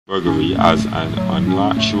Burglary as an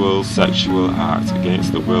unnatural sexual act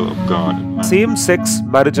against the will of God. Same sex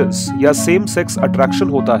marriages या same sex attraction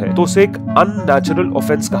होता है तो उसे एक अननेचुरल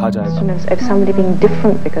ऑफेंस कहा जाएगा. If somebody being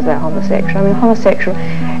different because they're homosexual, I mean, homosexual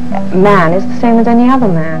man is the same as any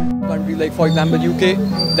other man. Countries like, for example, UK,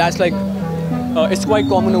 that's like it's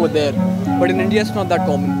quite common over there, but in India it's not that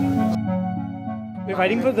common. We're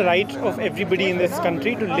fighting for the right of everybody in this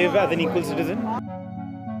country to live as an equal citizen.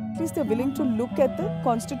 At least they're willing to look at the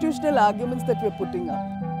constitutional arguments that we're putting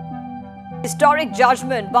up. Historic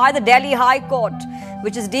judgment by the Delhi High Court,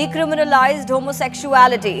 which has decriminalized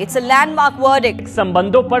homosexuality. It's a landmark verdict.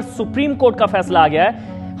 संबंधों पर supreme court का फैसला आ गया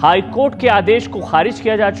है. High court के आदेश को खारिज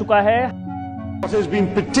किया जा चुका है. What has been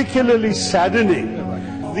particularly saddening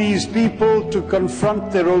these people to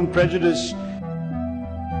confront their own prejudice.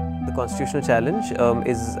 The constitutional challenge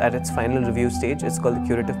is at its final review stage. It's called the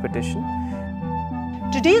curative petition.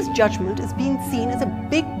 Today's judgment is being seen as a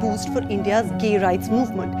big boost for India's gay rights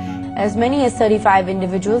movement. As many as 35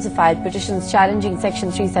 individuals have filed petitions challenging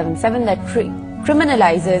Section 377 that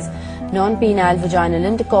criminalizes non-penile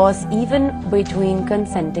vaginal intercourse even between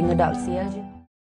consenting adults.